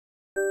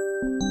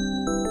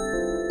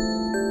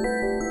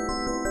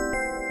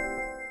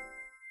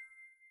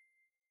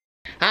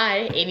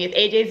Amy with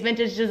AJ's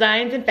Vintage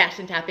Designs and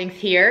Fashion Toppings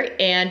here.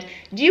 And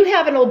do you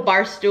have an old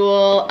bar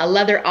stool, a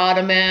leather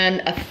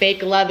ottoman, a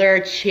fake leather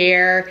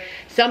chair,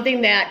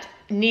 something that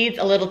needs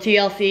a little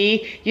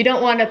TLC? You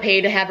don't want to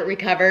pay to have it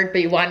recovered,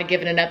 but you want to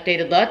give it an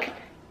updated look?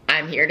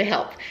 I'm here to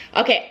help.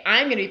 Okay,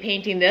 I'm going to be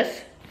painting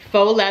this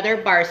faux leather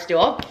bar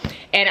stool,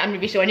 and I'm going to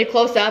be showing you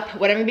close up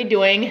what I'm going to be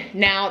doing.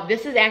 Now,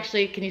 this is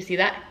actually, can you see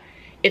that?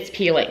 It's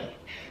peeling.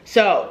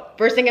 So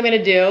first thing I'm going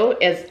to do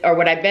is, or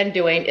what I've been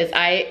doing is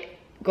I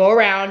go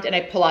around and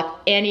I pull off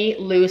any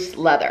loose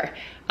leather.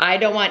 I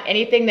don't want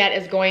anything that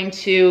is going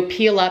to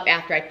peel up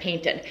after I've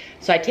painted.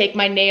 So I take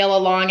my nail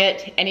along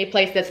it, any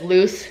place that's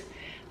loose,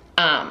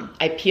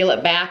 I peel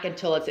it back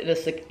until it's in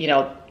a, you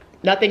know,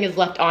 nothing is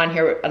left on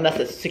here unless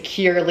it's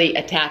securely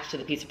attached to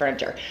the piece of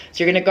furniture.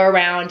 So you're gonna go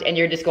around and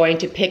you're just going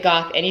to pick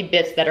off any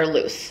bits that are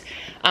loose.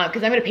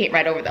 Because I'm gonna paint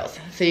right over those.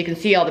 So you can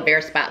see all the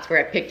bare spots where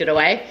I picked it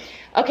away.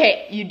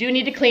 Okay, you do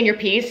need to clean your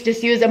piece.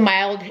 Just use a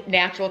mild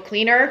natural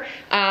cleaner.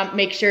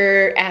 Make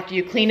sure after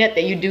you clean it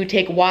that you do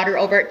take water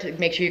over it to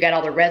make sure you got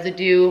all the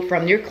residue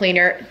from your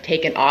cleaner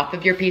taken off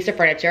of your piece of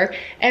furniture,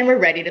 and we're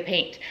ready to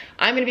paint.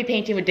 I'm gonna be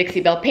painting with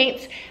Dixie Belle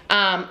paints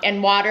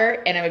and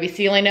water, and I'm gonna be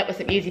sealing it with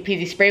some easy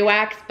peasy spray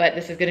wax, but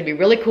this is gonna be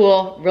really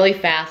cool, really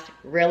fast,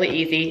 really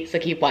easy, so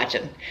keep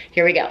watching.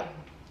 Here we go.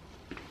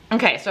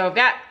 Okay, so I've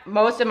got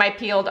most of my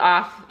peeled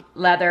off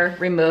leather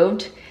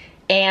removed.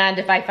 And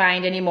if I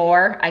find any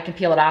more, I can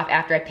peel it off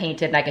after I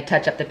paint it, and I can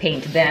touch up the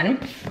paint then.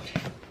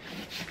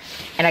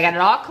 And I got it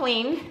all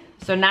clean.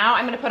 So now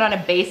I'm gonna put on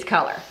a base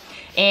color.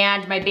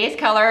 And my base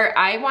color,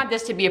 I want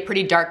this to be a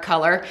pretty dark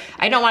color.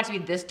 I don't want it to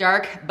be this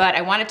dark, but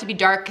I want it to be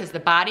dark because the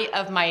body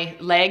of my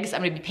legs,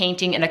 I'm gonna be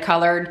painting in a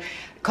color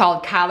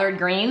called collard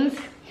greens,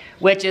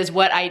 which is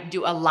what I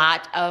do a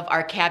lot of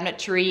our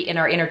cabinetry in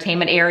our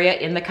entertainment area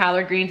in the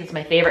collard greens. It's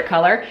my favorite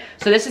color.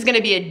 So this is gonna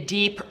be a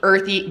deep,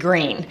 earthy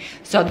green.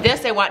 So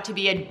this I want to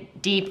be a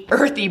deep,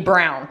 earthy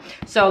brown.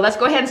 So let's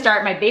go ahead and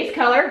start my base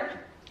color.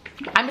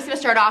 I'm just gonna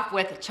start off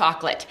with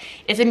chocolate.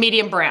 It's a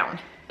medium brown.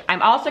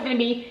 I'm also gonna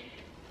be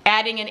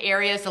adding in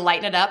areas to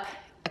lighten it up,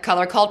 a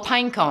color called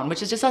pine cone,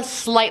 which is just a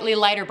slightly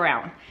lighter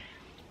brown.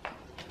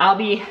 I'll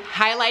be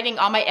highlighting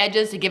all my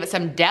edges to give it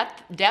some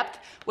depth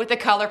with the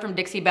color from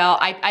Dixie Belle.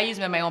 I use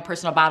them in my own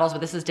personal bottles,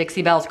 but this is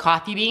Dixie Belle's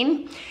Coffee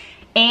Bean.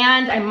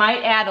 And I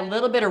might add a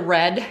little bit of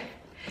red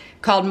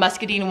called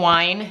Muscadine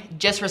Wine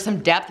just for some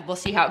depth. We'll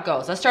see how it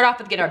goes. Let's start off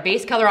with getting our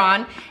base color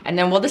on, and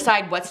then we'll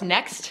decide what's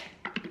next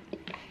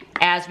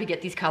as we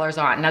get these colors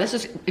on. Now this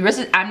is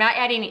I'm not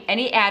adding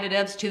any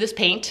additives to this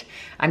paint.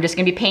 I'm just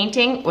gonna be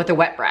painting with a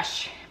wet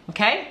brush,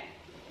 okay?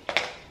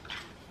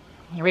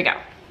 Here we go.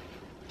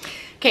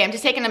 Okay, I'm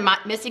just taking a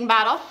misting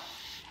bottle,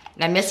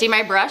 and I'm misting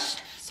my brush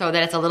so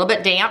that it's a little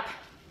bit damp.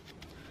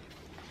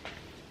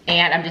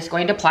 And I'm just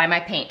going to apply my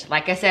paint.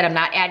 Like I said, I'm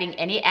not adding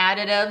any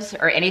additives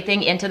or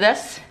anything into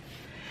this.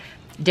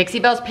 Dixie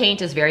Belle's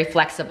paint is very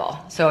flexible.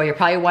 So you're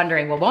probably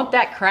wondering, well, won't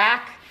that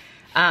crack?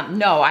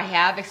 No, I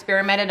have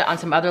experimented on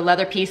some other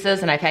leather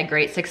pieces and I've had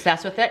great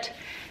success with it.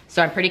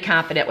 So I'm pretty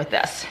confident with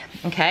this,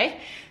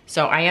 okay?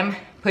 So I am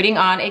putting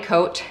on a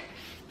coat,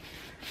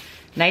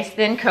 nice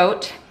thin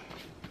coat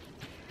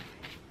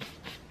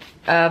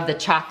of the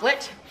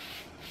chocolate.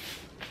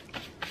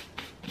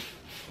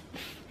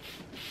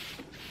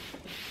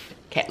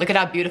 Okay, look at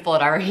how beautiful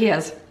it already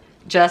is.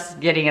 Just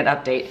getting an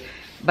update.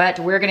 But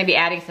we're gonna be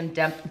adding some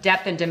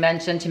depth and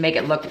dimension to make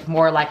it look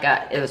more like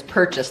it was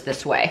purchased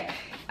this way.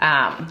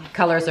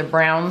 Colors are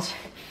browns.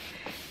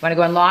 You wanna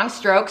go in long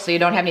strokes so you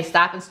don't have any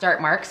stop and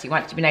start marks. You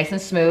want it to be nice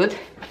and smooth.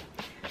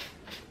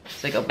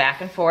 So you go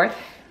back and forth.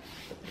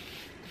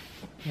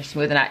 You're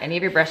smoothing out any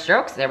of your brush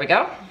strokes. There we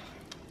go.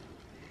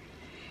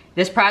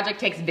 This project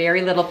takes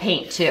very little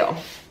paint too.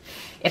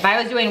 If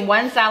I was doing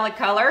one solid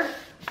color,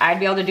 I'd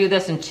be able to do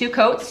this in 2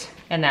 coats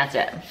and that's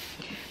it.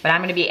 But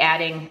I'm gonna be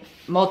adding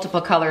multiple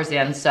colors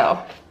in,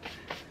 so.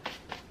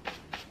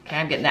 Okay,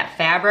 I'm getting that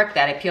fabric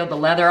that I peeled the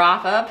leather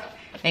off of,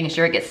 making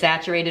sure it gets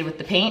saturated with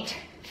the paint.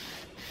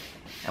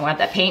 I want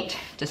that paint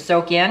to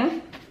soak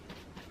in.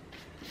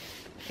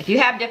 If you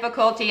have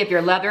difficulty, if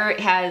your leather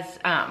has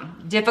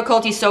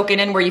difficulty soaking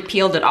in where you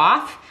peeled it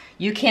off,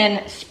 you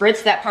can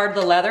spritz that part of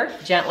the leather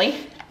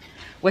gently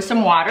with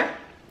some water.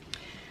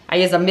 I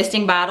use a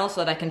misting bottle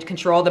so that I can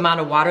control the amount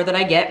of water that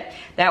I get.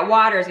 That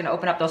water is gonna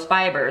open up those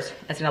fibers.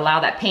 It's gonna allow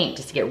that paint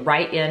just to get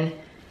right in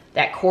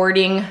that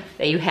cording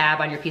that you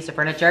have on your piece of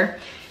furniture.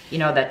 You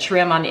know, the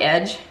trim on the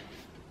edge.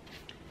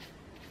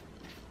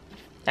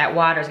 That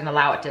water is gonna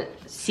allow it to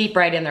seep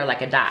right in there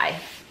like a dye.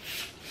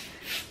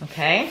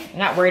 Okay, I'm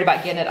not worried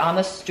about getting it on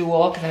the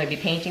stool because I'm gonna be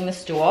painting the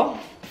stool.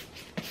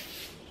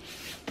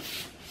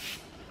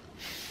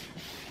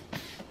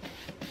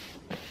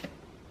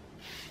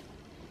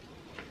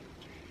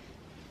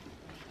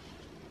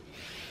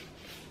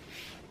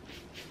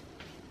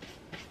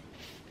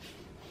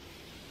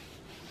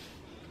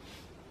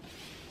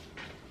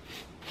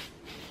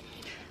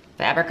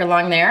 Fabric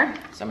along there.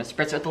 So I'm gonna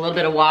spritz it with a little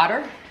bit of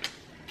water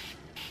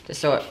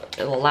just so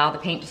it'll allow the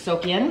paint to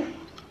soak in.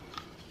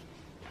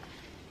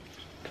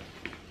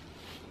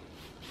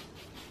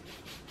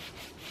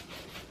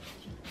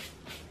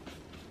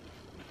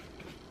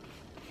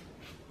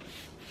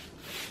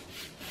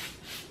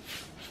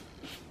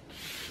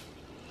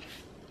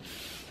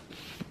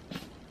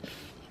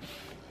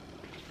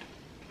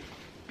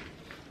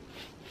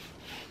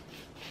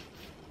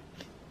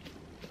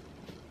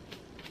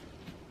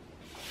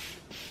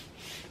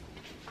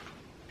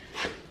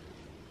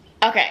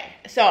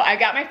 so I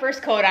got my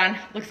first coat on.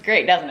 Looks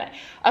great, doesn't it?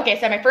 Okay,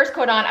 so my first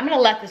coat on, I'm gonna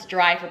let this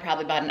dry for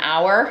probably about an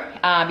hour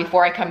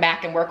before I come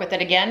back and work with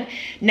it again.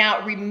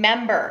 Now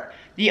remember,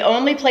 the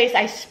only place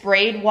I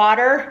sprayed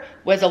water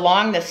was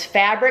along this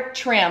fabric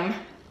trim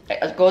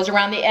that goes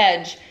around the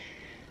edge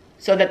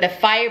so that the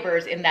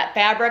fibers in that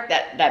fabric,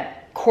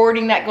 that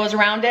cording that goes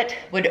around it,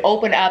 would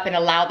open up and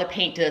allow the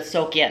paint to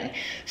soak in.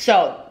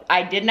 So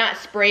I did not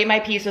spray my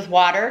piece with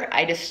water.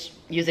 I just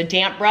used a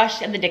damp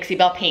brush and the Dixie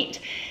Belle paint.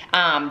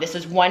 This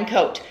is one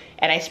coat,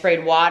 and I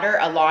sprayed water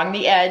along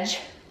the edge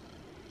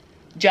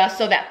just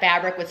so that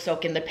fabric would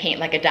soak in the paint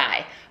like a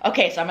dye.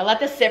 Okay, so I'm gonna let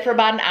this sit for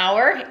about an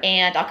hour,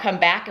 and I'll come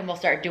back and we'll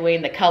start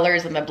doing the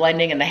colors and the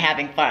blending and the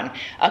having fun.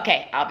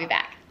 Okay, I'll be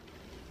back.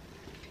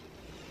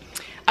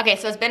 Okay,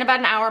 so it's been about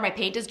an hour, my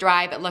paint is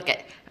dry, but look it,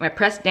 I'm gonna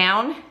press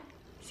down,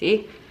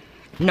 see?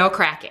 No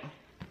cracking.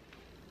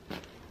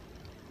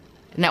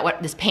 And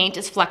this paint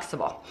is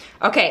flexible.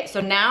 Okay,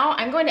 so now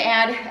I'm going to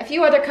add a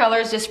few other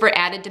colors just for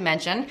added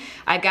dimension.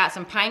 I've got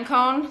some pine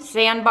cone,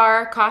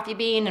 sandbar, coffee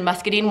bean, and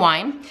muscadine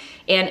wine.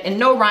 And in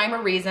no rhyme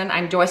or reason,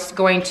 I'm just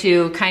going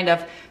to kind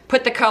of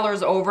put the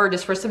colors over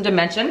just for some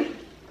dimension.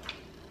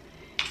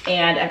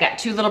 And I've got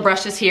two little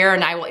brushes here,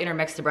 and I will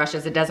intermix the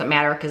brushes. It doesn't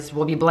matter because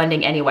we'll be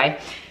blending anyway.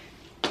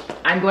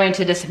 I'm going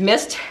to just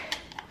mist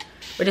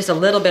with just a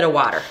little bit of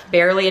water,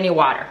 barely any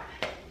water,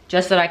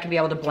 just so that I can be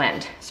able to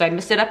blend. So I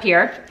mist it up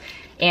here.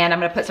 And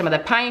I'm gonna put some of the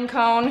pine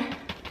cone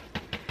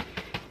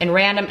in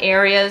random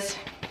areas.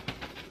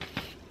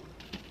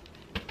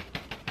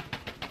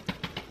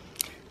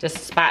 Just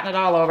spotting it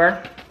all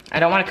over.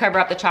 I don't wanna cover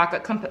up the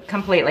chocolate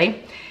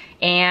completely.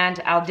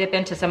 And I'll dip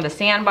into some of the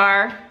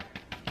sandbar,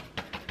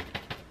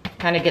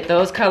 kind of get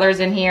those colors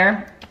in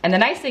here. And the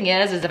nice thing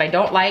is if I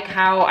don't like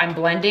how I'm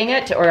blending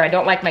it, or I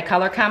don't like my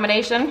color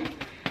combination,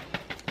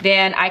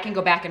 then I can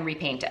go back and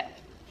repaint it.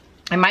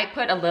 I might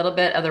put a little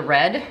bit of the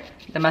red,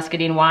 the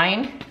muscadine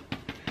wine,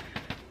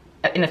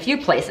 in a few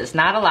places,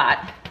 not a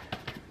lot.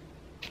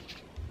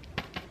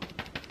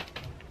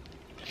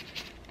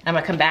 I'm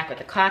gonna come back with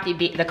the coffee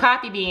bean. The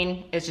coffee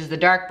bean is just the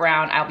dark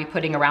brown I'll be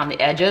putting around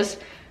the edges.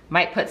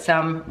 Might put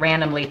some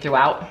randomly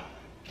throughout.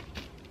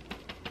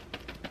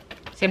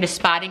 See, I'm just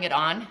spotting it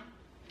on.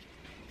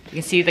 You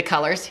can see the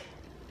colors.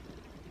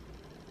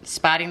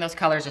 Spotting those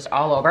colors just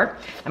all over.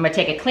 I'm gonna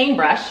take a clean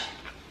brush.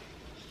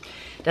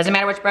 Doesn't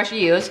matter which brush you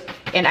use.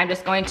 And I'm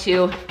just going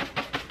to,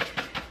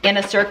 in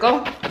a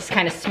circle, just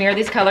kind of smear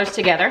these colors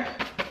together.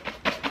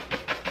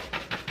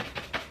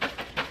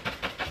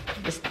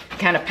 Just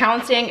kind of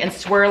pouncing and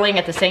swirling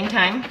at the same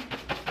time.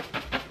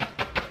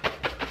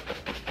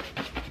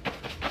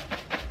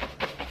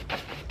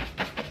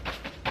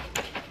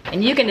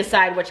 And you can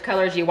decide which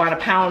colors you want to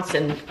pounce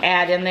and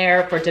add in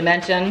there for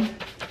dimension.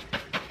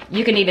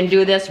 You can even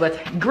do this with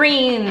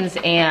greens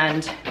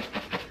and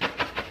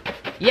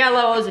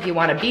yellows if you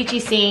want a beachy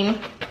scene.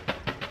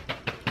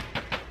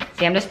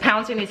 See, I'm just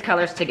pouncing these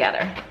colors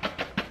together.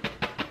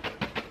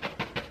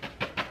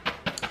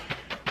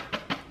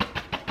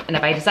 And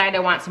if I decide I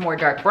want some more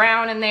dark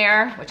brown in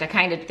there, which I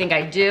kind of think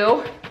I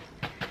do,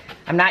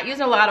 I'm not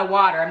using a lot of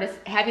water. I'm just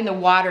having the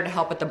water to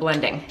help with the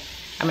blending.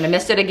 I'm gonna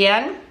mist it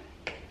again.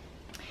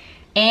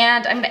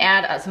 And I'm gonna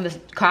add some of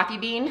this coffee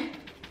bean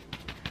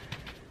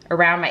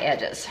around my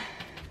edges.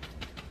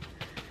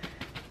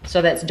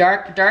 So that's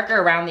darker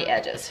around the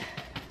edges.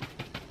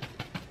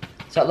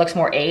 So it looks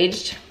more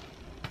aged.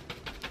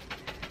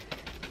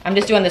 I'm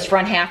just doing this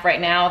front half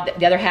right now.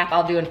 The other half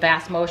I'll do in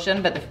fast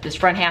motion, but this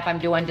front half I'm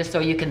doing just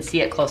so you can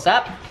see it close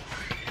up.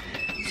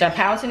 So I'm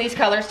pouncing these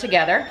colors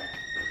together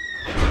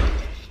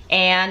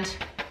and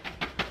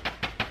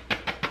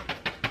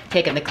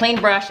taking the clean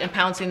brush and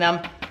pouncing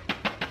them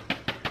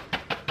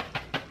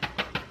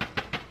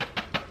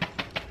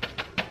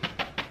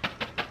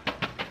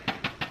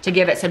to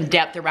give it some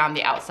depth around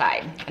the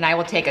outside. And I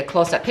will take a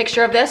close-up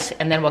picture of this,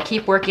 and then we'll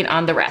keep working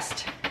on the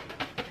rest.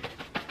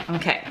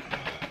 Okay.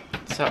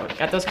 So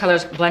got those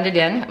colors blended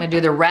in. I'm gonna do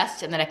the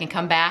rest, and then I can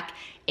come back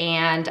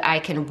and I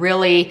can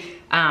really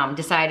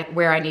decide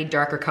where I need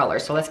darker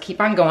colors. So let's keep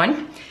on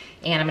going.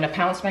 And I'm gonna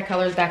pounce my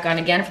colors back on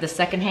again for the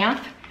second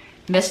half.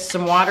 Mist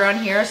some water on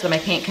here so that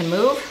my paint can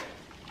move.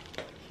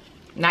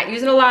 Not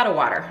using a lot of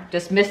water,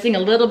 just misting a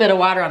little bit of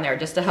water on there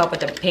just to help with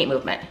the paint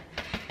movement.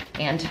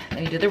 And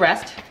let me do the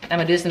rest. I'm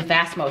gonna do this in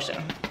fast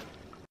motion.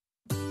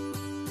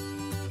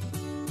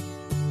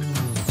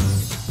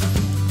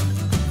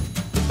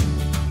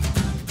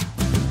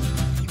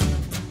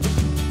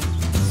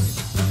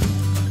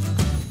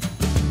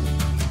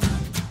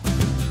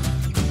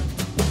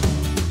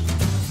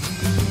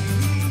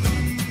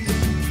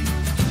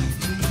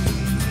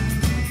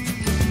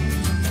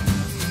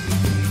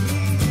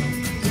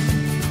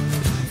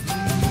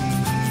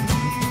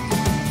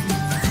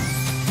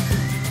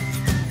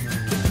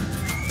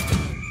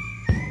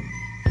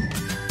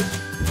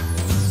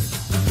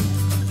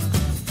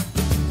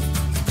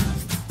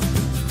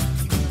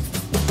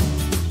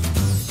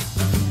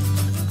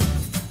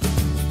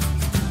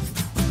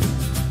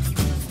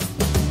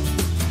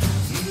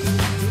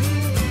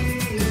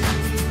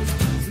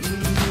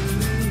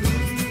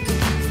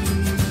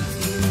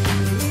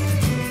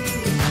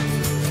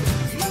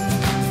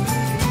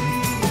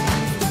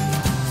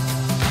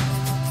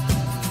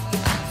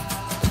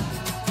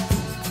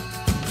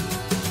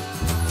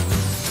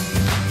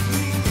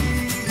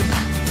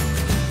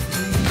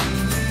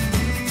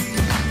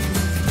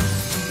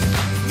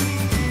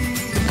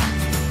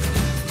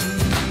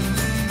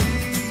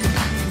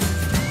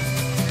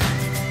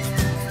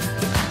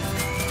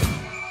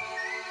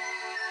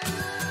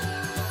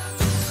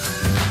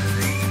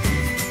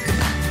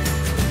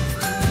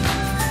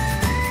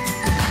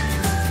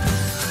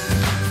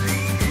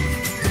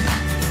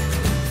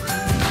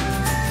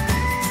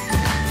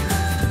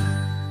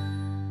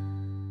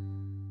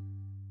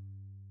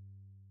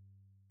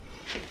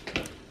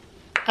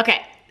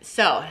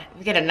 So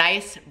we get a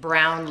nice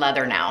brown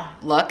leather now,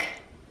 look.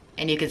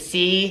 And you can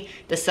see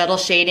the subtle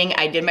shading.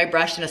 I did my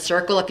brush in a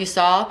circle, if you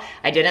saw.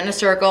 I did it in a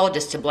circle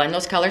just to blend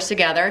those colors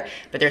together,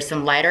 but there's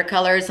some lighter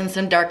colors and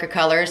some darker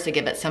colors to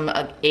give it some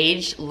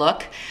aged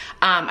look.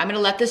 I'm gonna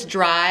let this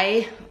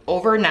dry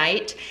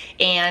overnight,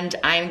 and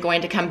I'm going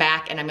to come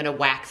back and I'm gonna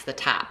wax the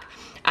top.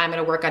 I'm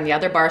gonna work on the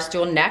other bar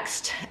stool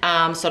next,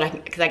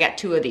 because I got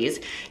 2 of these.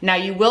 Now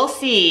you will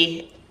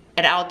see,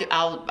 and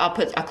I'll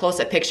put a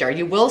close-up picture,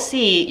 you will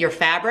see your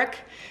fabric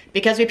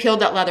because we peeled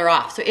that leather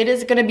off. So it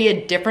is gonna be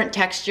a different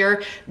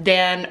texture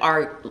than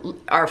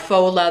our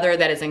faux leather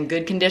that is in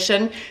good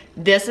condition.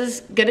 This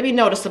is gonna be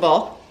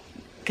noticeable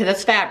because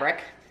it's fabric,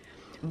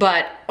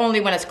 but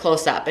only when it's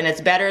close up, and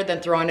it's better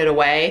than throwing it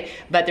away,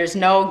 but there's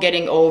no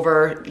getting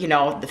over, you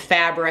know, the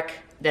fabric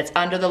that's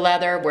under the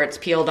leather where it's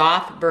peeled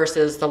off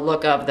versus the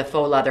look of the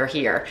faux leather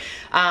here.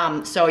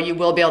 So you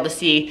will be able to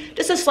see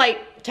just a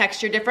slight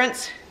texture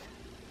difference.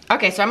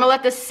 Okay, so I'm gonna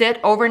let this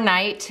sit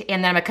overnight,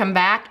 and then I'm gonna come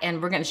back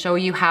and we're gonna show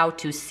you how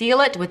to seal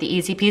it with the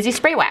Easy Peasy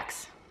Spray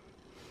Wax.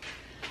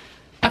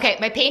 Okay,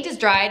 my paint is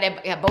dried.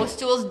 I got both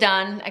stools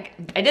done.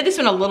 I did this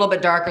one a little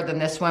bit darker than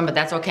this one, but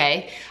that's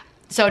okay.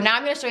 So now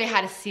I'm gonna show you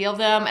how to seal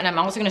them, and I'm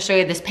also gonna show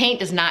you this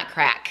paint does not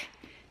crack.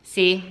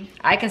 See,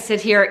 I can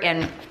sit here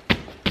and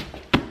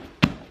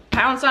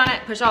pounce on it,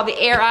 push all the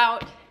air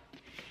out,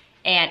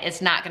 and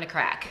it's not gonna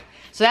crack.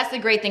 So that's the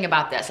great thing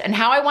about this. And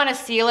how I wanna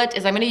seal it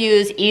is I'm gonna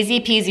use Easy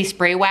Peasy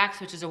Spray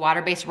Wax, which is a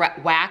water-based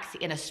wax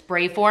in a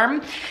spray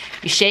form.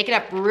 You shake it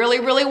up really,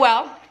 really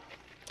well.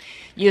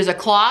 Use a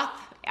cloth.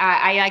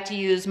 I like to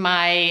use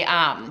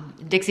my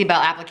Dixie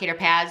Belle applicator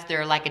pads.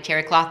 They're like a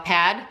terry cloth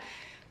pad.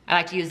 I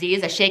like to use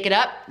these. I shake it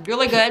up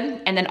really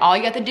good, and then all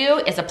you have to do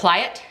is apply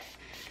it,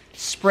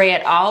 spray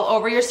it all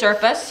over your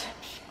surface.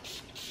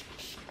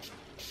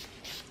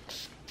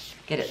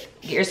 Get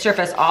your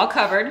surface all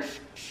covered.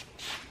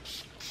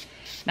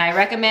 Now I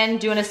recommend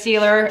doing a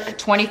sealer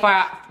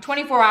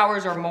 24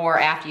 hours or more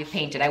after you've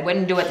painted. I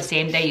wouldn't do it the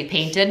same day you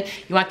painted.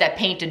 You want that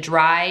paint to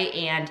dry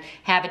and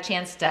have a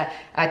chance to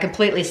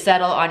completely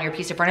settle on your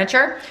piece of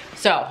furniture.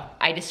 So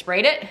I just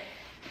sprayed it,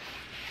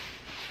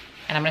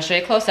 and I'm gonna show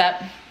you close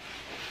up.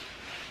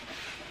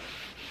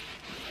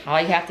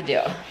 All you have to do.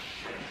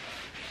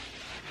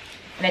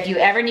 And if you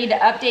ever need to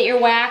update your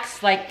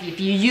wax, like if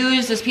you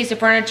use this piece of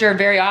furniture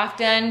very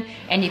often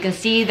and you can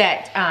see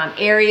that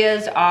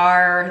areas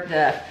are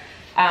the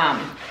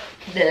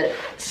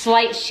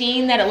slight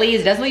sheen that it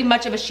leaves, it doesn't leave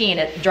much of a sheen.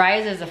 It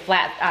dries as a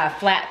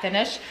flat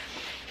finish.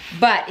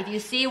 But if you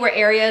see where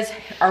areas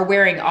are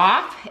wearing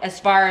off as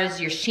far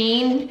as your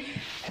sheen,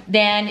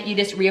 then you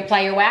just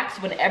reapply your wax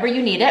whenever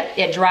you need it.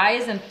 It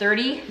dries in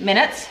 30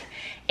 minutes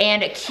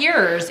and it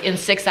cures in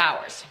 6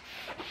 hours.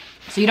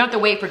 So you don't have to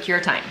wait for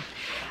cure time.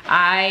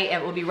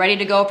 It will be ready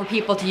to go for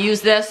people to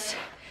use this.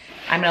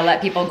 I'm gonna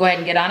let people go ahead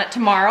and get on it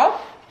tomorrow.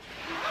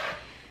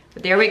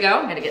 But there we go,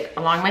 I'm gonna get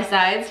along my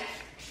sides.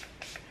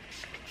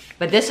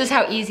 But this is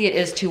how easy it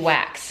is to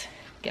wax.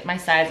 Get my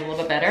sides a little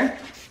bit better.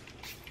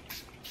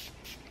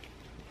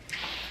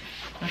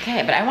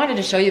 Okay, but I wanted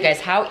to show you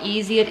guys how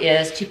easy it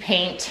is to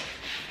paint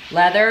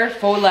leather,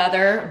 faux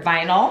leather,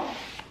 vinyl.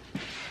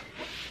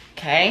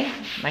 Okay,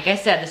 like I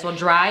said, this will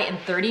dry in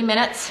 30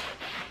 minutes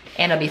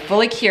and it'll be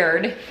fully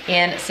cured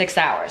in 6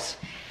 hours.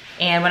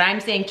 And when I'm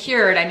saying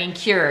cured, I mean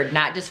cured,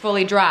 not just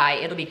fully dry.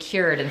 It'll be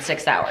cured in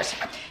 6 hours.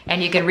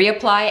 And you can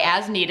reapply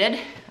as needed.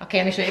 Okay,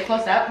 let me show you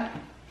close up.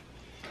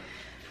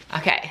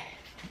 Okay,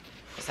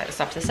 set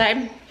this off to the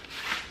side.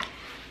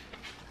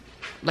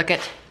 Look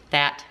at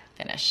that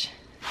finish.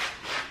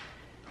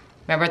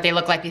 Remember what they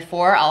look like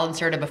before? I'll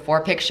insert a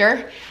before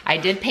picture. I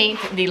did paint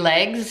the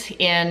legs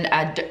in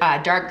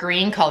a dark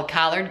green called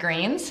collard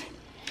greens.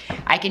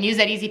 I can use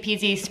that Easy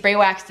Peasy Spray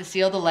Wax to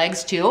seal the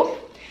legs too.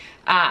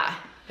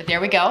 But there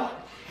we go.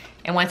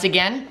 And once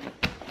again,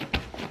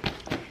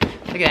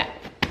 look at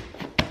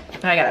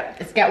that.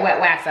 It's got wet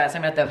wax on it, so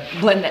I'm gonna have to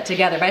blend that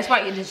together. But I just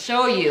want you to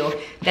show you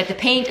that the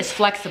paint is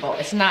flexible.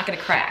 It's not gonna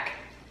crack.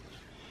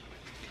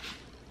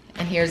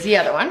 And here's the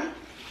other one.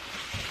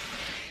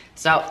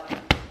 So,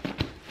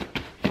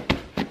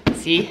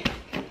 see,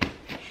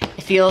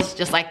 it feels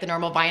just like the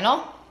normal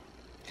vinyl.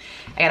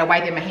 I gotta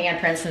wipe in my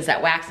handprint since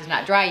that wax is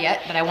not dry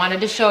yet, but I wanted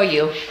to show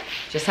you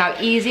just how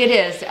easy it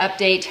is to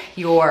update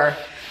your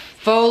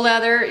faux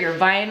leather, your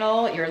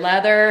vinyl, your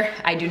leather.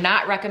 I do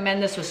not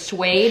recommend this with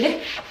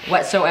suede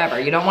whatsoever.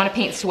 You don't wanna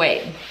paint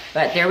suede,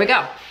 but there we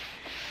go.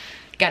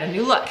 Got a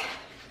new look.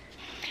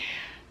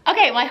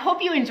 Okay, well I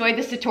hope you enjoyed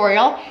this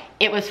tutorial.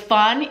 It was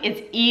fun,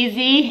 it's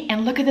easy,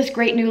 and look at this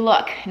great new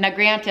look. Now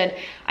granted,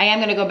 I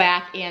am gonna go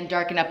back and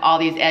darken up all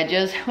these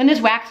edges. When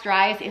this wax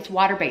dries, it's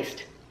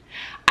water-based.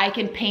 I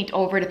can paint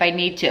over it if I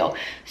need to.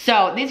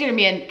 So these are gonna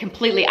be in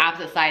completely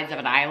opposite sides of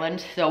an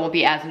island, so it won't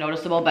be as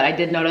noticeable, but I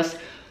did notice,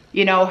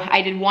 you know,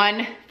 I did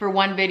one for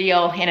one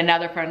video and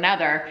another for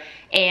another,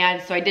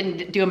 and so I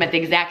didn't do them at the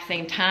exact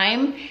same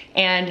time,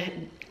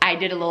 and I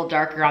did a little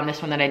darker on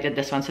this one than I did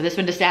this one. So this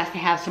one just has to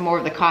have some more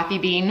of the coffee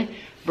bean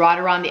brought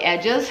around the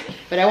edges,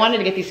 but I wanted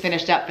to get these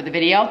finished up for the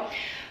video.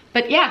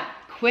 But yeah,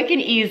 quick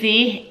and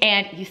easy,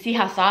 and you see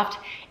how soft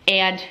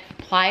and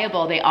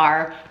pliable they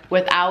are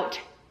without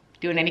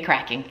doing any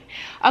cracking.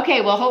 Okay,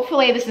 well,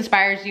 hopefully this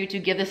inspires you to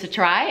give this a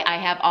try. I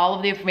have all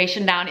of the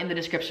information down in the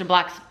description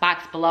box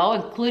below,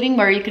 including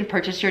where you can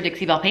purchase your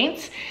Dixie Belle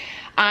paints.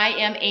 I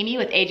am Amy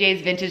with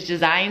AJ's Vintage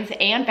Designs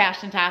and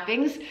Fashion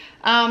Toppings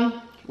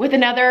with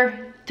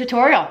another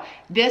tutorial.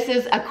 This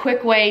is a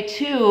quick way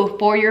too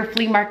for your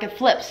flea market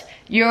flips,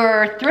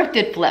 your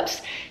thrifted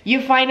flips.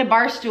 You find a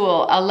bar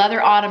stool, a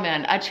leather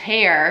ottoman, a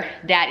chair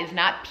that is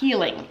not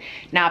peeling.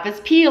 Now, if it's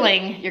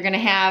peeling, you're gonna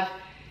have,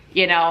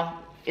 you know,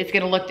 it's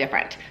gonna look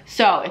different.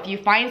 So if you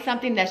find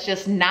something that's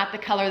just not the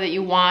color that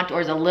you want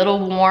or is a little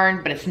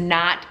worn, but it's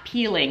not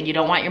peeling, you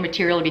don't want your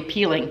material to be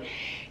peeling.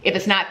 If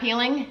it's not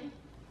peeling,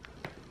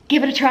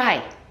 give it a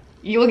try.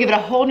 You will give it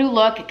a whole new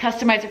look,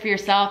 customize it for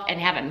yourself, and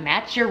have it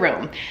match your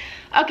room.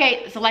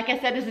 Okay, so like I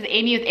said, this is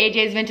Amy with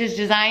AJ's Vintage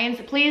Designs.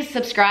 Please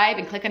subscribe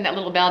and click on that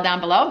little bell down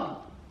below.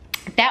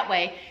 That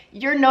way,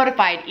 you're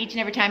notified each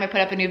and every time I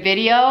put up a new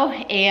video,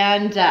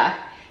 and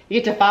you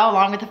get to follow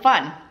along with the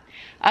fun.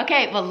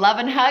 Okay, well, love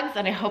and hugs,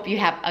 and I hope you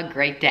have a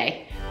great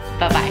day.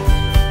 Bye-bye.